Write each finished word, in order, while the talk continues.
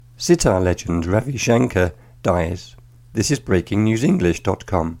Sitar legend Ravi Shankar dies. This is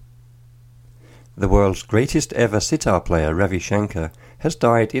breakingnewsenglish.com. The world's greatest ever sitar player, Ravi Shankar, has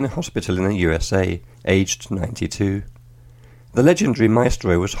died in a hospital in the USA, aged 92. The legendary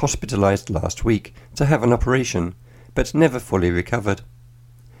maestro was hospitalized last week to have an operation, but never fully recovered.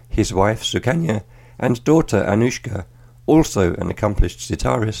 His wife Sukanya and daughter Anushka, also an accomplished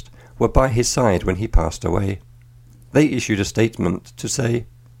sitarist, were by his side when he passed away. They issued a statement to say,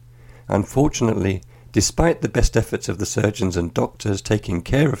 "Unfortunately, despite the best efforts of the surgeons and doctors taking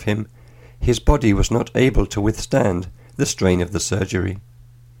care of him, his body was not able to withstand the strain of the surgery."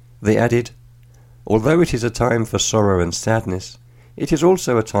 They added, "Although it is a time for sorrow and sadness, it is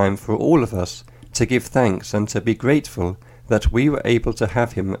also a time for all of us to give thanks and to be grateful that we were able to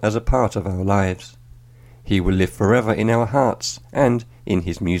have him as a part of our lives. He will live forever in our hearts and in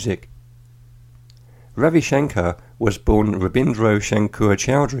his music." Ravi Shankar was born Rabindra Shankur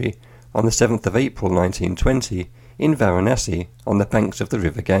Chowdhury on the 7th of April 1920 in Varanasi on the banks of the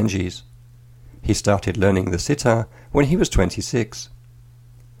river Ganges. He started learning the sitar when he was 26.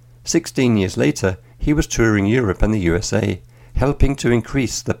 16 years later, he was touring Europe and the USA, helping to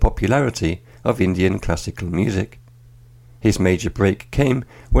increase the popularity of Indian classical music. His major break came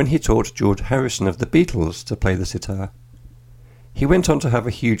when he taught George Harrison of the Beatles to play the sitar. He went on to have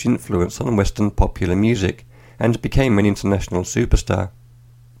a huge influence on Western popular music and became an international superstar.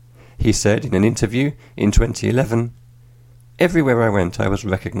 He said in an interview in 2011, "Everywhere I went I was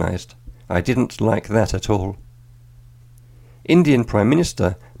recognized. I didn't like that at all." Indian Prime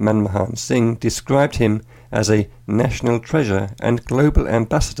Minister Manmohan Singh described him as a national treasure and global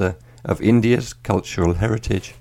ambassador of India's cultural heritage.